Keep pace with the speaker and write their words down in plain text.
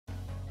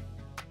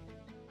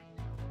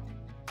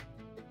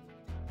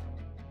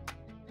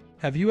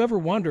Have you ever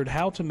wondered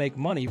how to make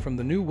money from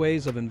the new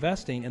ways of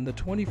investing in the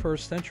 21st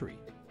century?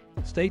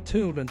 Stay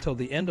tuned until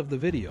the end of the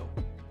video,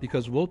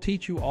 because we'll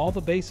teach you all the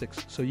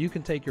basics so you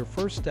can take your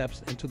first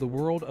steps into the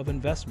world of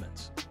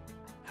investments.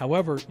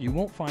 However, you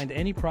won't find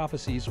any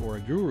prophecies or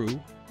a guru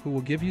who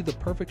will give you the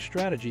perfect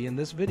strategy in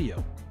this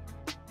video.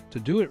 To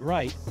do it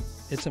right,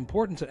 it's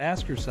important to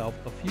ask yourself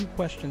a few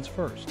questions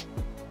first.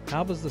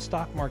 How does the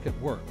stock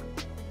market work?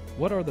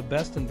 What are the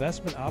best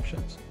investment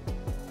options?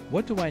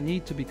 What do I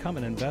need to become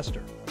an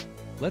investor?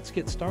 Let's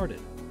get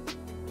started.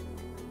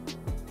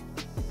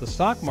 The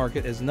stock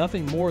market is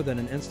nothing more than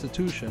an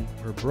institution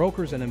where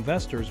brokers and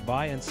investors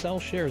buy and sell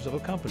shares of a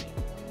company.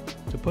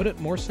 To put it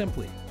more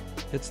simply,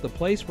 it's the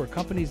place where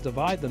companies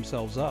divide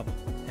themselves up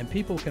and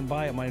people can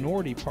buy a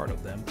minority part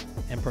of them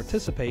and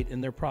participate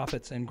in their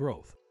profits and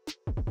growth.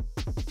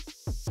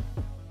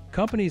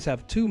 Companies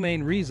have two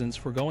main reasons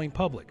for going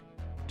public: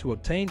 to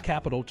obtain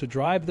capital to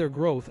drive their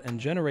growth and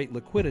generate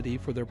liquidity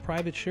for their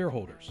private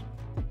shareholders.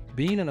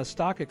 Being in a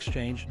stock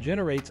exchange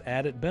generates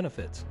added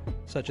benefits,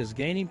 such as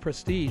gaining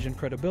prestige and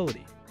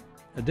credibility.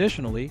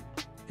 Additionally,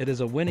 it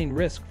is a winning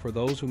risk for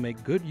those who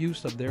make good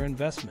use of their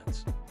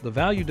investments. The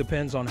value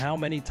depends on how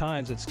many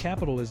times its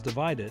capital is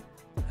divided,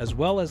 as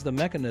well as the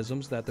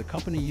mechanisms that the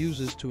company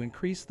uses to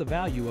increase the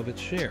value of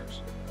its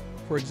shares.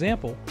 For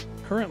example,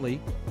 currently,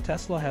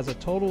 Tesla has a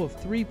total of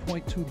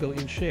 3.2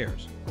 billion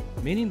shares,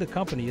 meaning the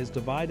company is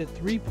divided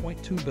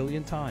 3.2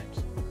 billion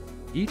times.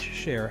 Each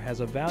share has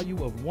a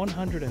value of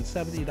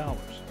 $170.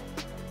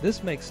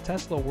 This makes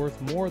Tesla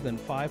worth more than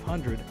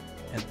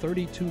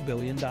 $532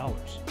 billion.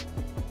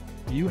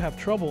 Do you have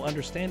trouble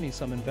understanding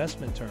some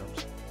investment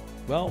terms?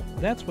 Well,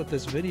 that's what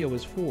this video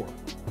is for,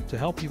 to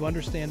help you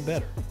understand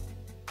better.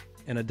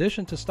 In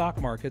addition to stock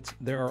markets,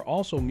 there are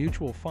also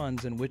mutual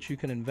funds in which you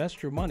can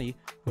invest your money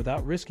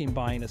without risking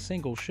buying a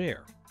single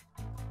share.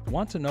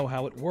 Want to know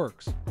how it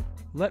works?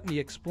 Let me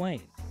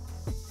explain.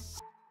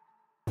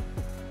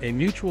 A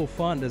mutual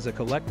fund is a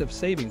collective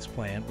savings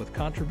plan with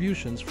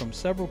contributions from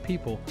several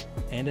people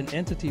and an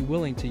entity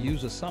willing to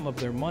use a sum of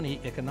their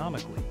money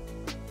economically.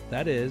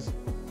 That is,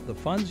 the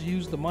funds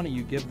use the money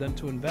you give them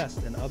to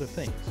invest in other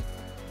things.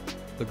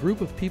 The group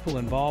of people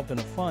involved in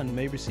a fund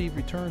may receive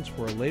returns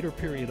for a later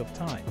period of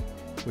time,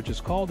 which is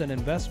called an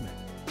investment,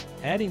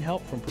 adding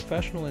help from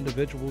professional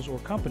individuals or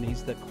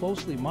companies that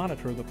closely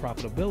monitor the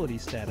profitability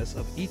status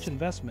of each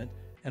investment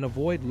and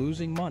avoid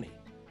losing money.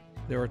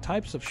 There are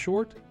types of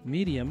short,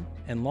 medium,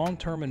 and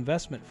long-term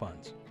investment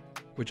funds,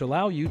 which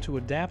allow you to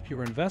adapt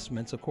your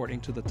investments according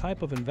to the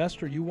type of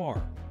investor you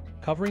are,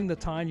 covering the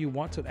time you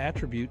want to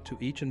attribute to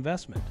each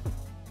investment.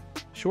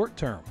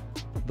 Short-term,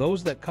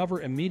 those that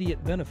cover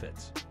immediate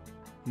benefits.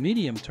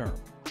 Medium-term,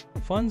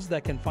 funds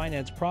that can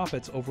finance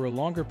profits over a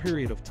longer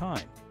period of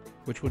time,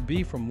 which would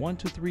be from 1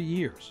 to 3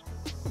 years.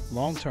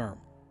 Long-term,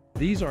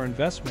 these are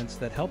investments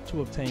that help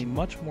to obtain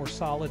much more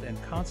solid and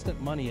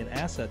constant money and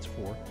assets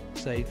for,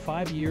 say,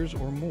 5 years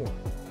or more.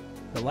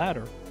 The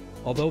latter,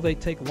 although they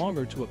take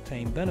longer to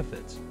obtain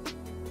benefits,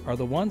 are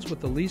the ones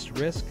with the least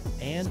risk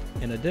and,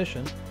 in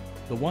addition,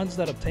 the ones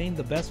that obtain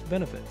the best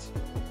benefits.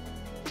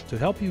 To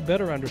help you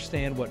better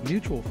understand what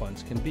mutual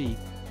funds can be,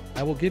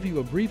 I will give you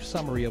a brief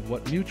summary of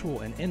what mutual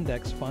and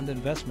index fund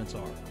investments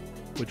are,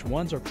 which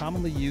ones are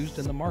commonly used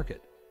in the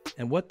market,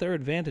 and what their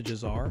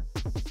advantages are.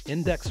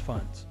 Index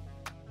funds.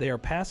 They are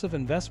passive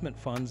investment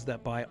funds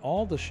that buy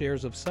all the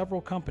shares of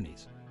several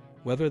companies,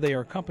 whether they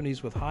are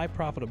companies with high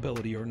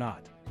profitability or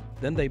not.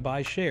 Then they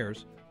buy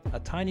shares, a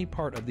tiny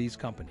part of these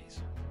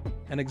companies.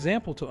 An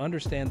example to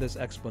understand this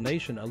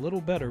explanation a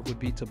little better would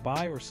be to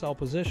buy or sell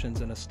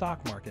positions in a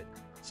stock market,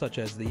 such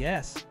as the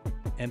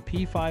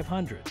S&P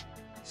 500,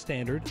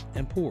 Standard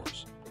 &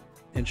 Poor's.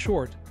 In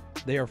short,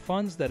 they are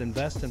funds that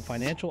invest in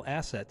financial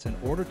assets in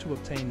order to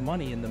obtain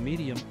money in the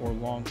medium or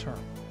long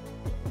term.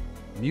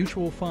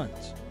 Mutual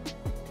funds.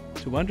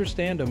 To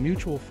understand a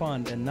mutual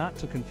fund and not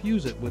to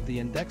confuse it with the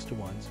indexed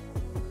ones,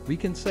 we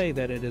can say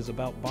that it is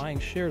about buying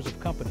shares of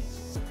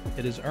companies.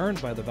 It is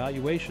earned by the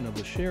valuation of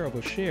the share of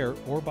a share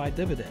or by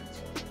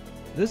dividends.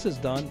 This is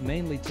done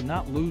mainly to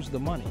not lose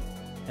the money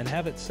and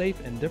have it safe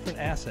in different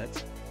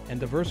assets and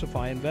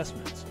diversify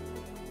investments.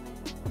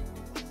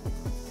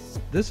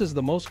 This is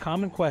the most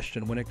common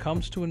question when it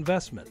comes to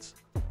investments.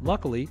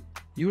 Luckily,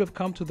 you have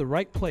come to the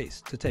right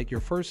place to take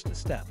your first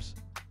steps.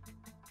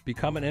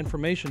 Become an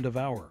information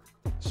devourer.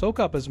 Soak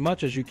up as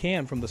much as you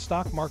can from the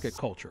stock market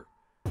culture.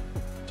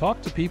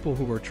 Talk to people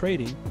who are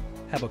trading,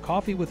 have a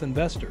coffee with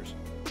investors,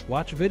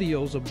 watch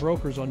videos of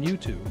brokers on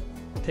YouTube,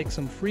 take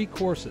some free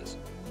courses,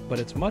 but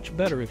it's much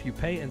better if you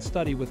pay and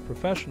study with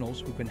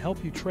professionals who can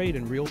help you trade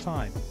in real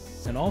time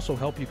and also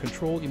help you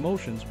control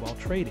emotions while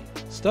trading.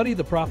 Study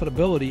the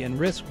profitability and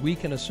risk we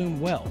can assume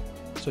well,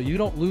 so you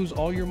don't lose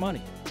all your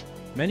money.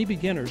 Many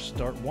beginners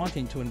start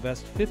wanting to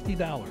invest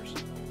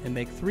 $50 and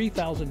make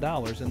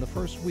 $3,000 in the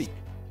first week.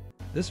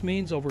 This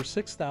means over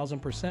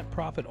 6,000%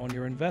 profit on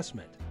your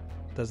investment.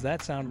 Does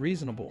that sound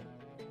reasonable?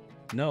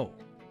 No.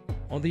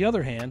 On the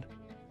other hand,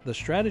 the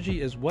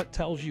strategy is what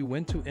tells you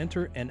when to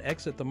enter and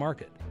exit the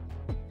market.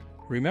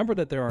 Remember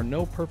that there are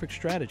no perfect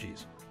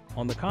strategies.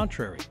 On the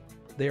contrary,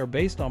 they are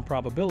based on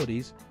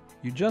probabilities.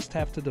 You just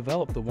have to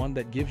develop the one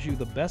that gives you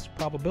the best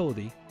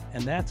probability,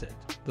 and that's it.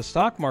 The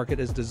stock market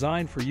is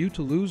designed for you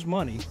to lose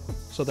money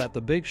so that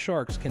the big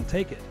sharks can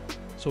take it.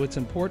 So it's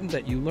important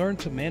that you learn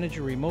to manage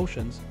your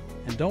emotions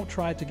and don't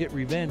try to get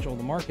revenge on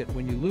the market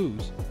when you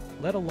lose,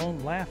 let alone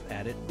laugh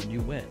at it when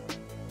you win.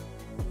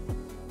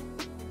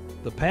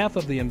 The path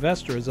of the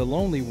investor is a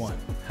lonely one.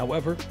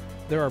 However,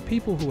 there are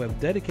people who have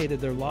dedicated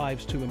their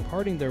lives to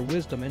imparting their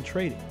wisdom in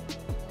trading.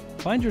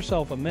 Find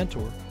yourself a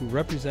mentor who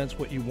represents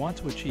what you want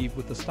to achieve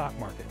with the stock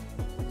market.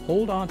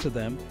 Hold on to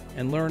them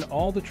and learn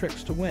all the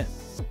tricks to win.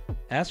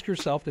 Ask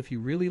yourself if you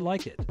really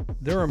like it.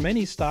 There are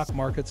many stock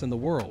markets in the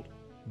world,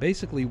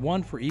 basically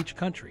one for each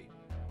country.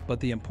 But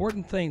the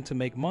important thing to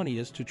make money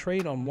is to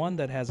trade on one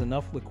that has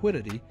enough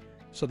liquidity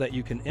so that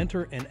you can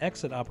enter and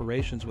exit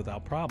operations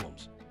without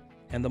problems.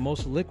 And the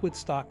most liquid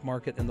stock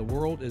market in the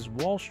world is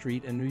Wall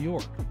Street in New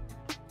York.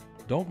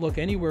 Don't look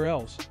anywhere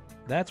else,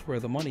 that's where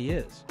the money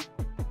is.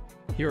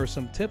 Here are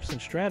some tips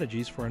and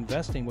strategies for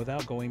investing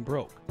without going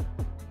broke.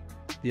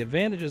 The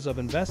advantages of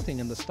investing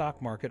in the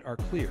stock market are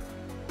clear: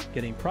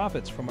 getting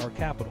profits from our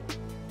capital,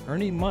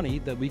 earning money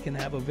that we can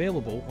have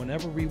available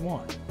whenever we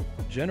want,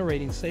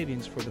 generating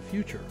savings for the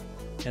future,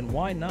 and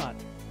why not,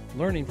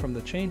 learning from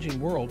the changing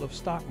world of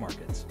stock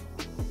markets.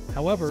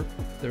 However,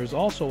 there is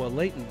also a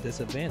latent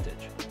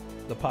disadvantage: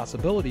 the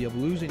possibility of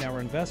losing our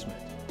investment,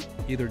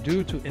 either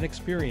due to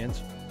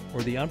inexperience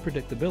or the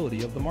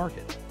unpredictability of the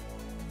market.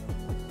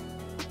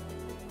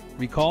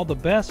 Recall the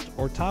best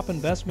or top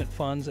investment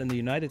funds in the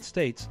United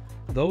States,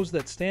 those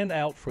that stand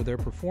out for their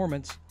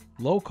performance,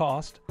 low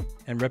cost,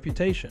 and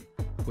reputation,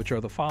 which are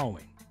the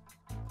following.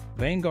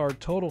 Vanguard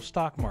Total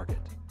Stock Market.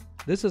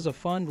 This is a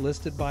fund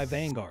listed by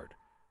Vanguard,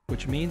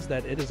 which means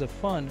that it is a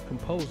fund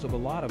composed of a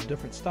lot of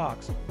different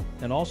stocks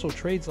and also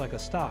trades like a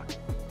stock,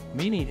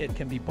 meaning it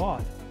can be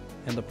bought,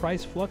 and the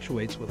price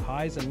fluctuates with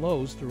highs and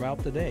lows throughout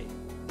the day.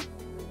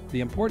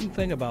 The important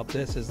thing about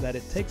this is that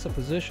it takes a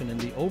position in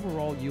the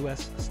overall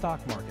U.S.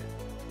 stock market,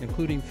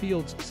 including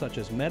fields such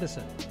as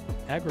medicine,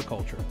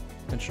 agriculture,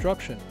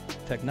 construction,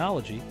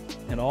 technology,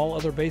 and all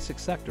other basic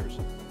sectors,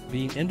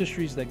 being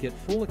industries that get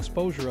full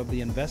exposure of the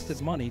invested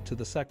money to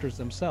the sectors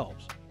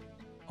themselves.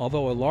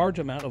 Although a large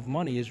amount of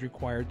money is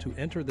required to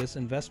enter this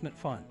investment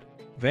fund.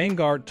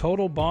 Vanguard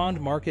Total Bond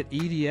Market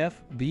ETF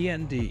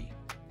BND.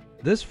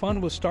 This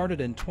fund was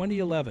started in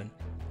 2011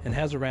 and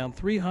has around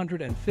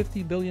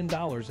 $350 billion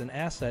in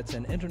assets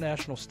and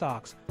international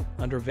stocks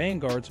under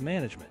Vanguard's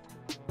management,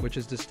 which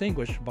is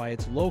distinguished by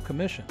its low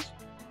commissions.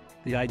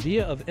 The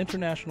idea of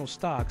international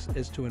stocks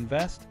is to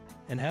invest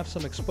and have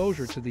some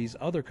exposure to these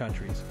other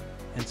countries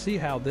and see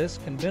how this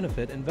can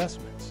benefit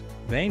investments.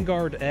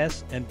 Vanguard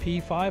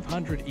S&P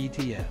 500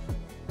 ETF.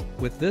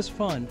 With this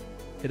fund,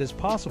 it is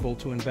possible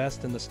to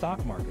invest in the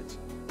stock markets,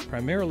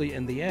 primarily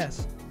in the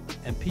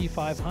S&P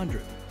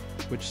 500,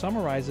 which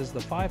summarizes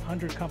the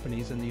 500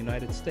 companies in the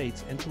United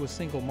States into a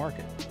single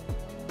market.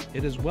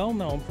 It is well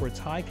known for its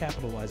high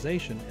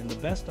capitalization in the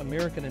best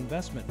American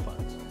investment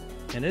funds,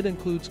 and it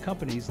includes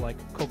companies like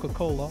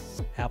Coca-Cola,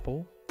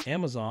 Apple,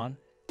 Amazon,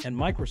 and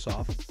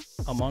Microsoft,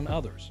 among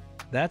others.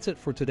 That's it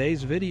for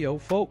today's video,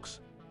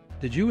 folks.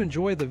 Did you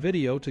enjoy the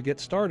video to get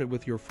started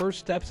with your first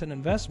steps in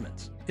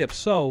investments? If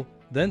so,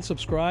 then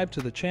subscribe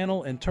to the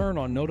channel and turn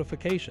on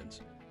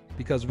notifications,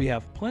 because we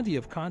have plenty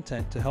of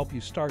content to help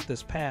you start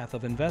this path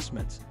of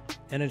investments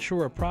and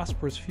ensure a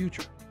prosperous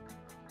future.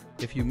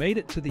 If you made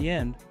it to the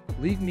end,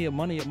 leave me a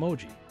money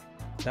emoji.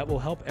 That will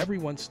help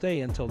everyone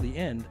stay until the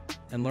end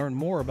and learn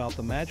more about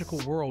the magical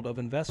world of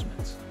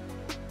investments.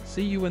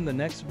 See you in the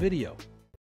next video.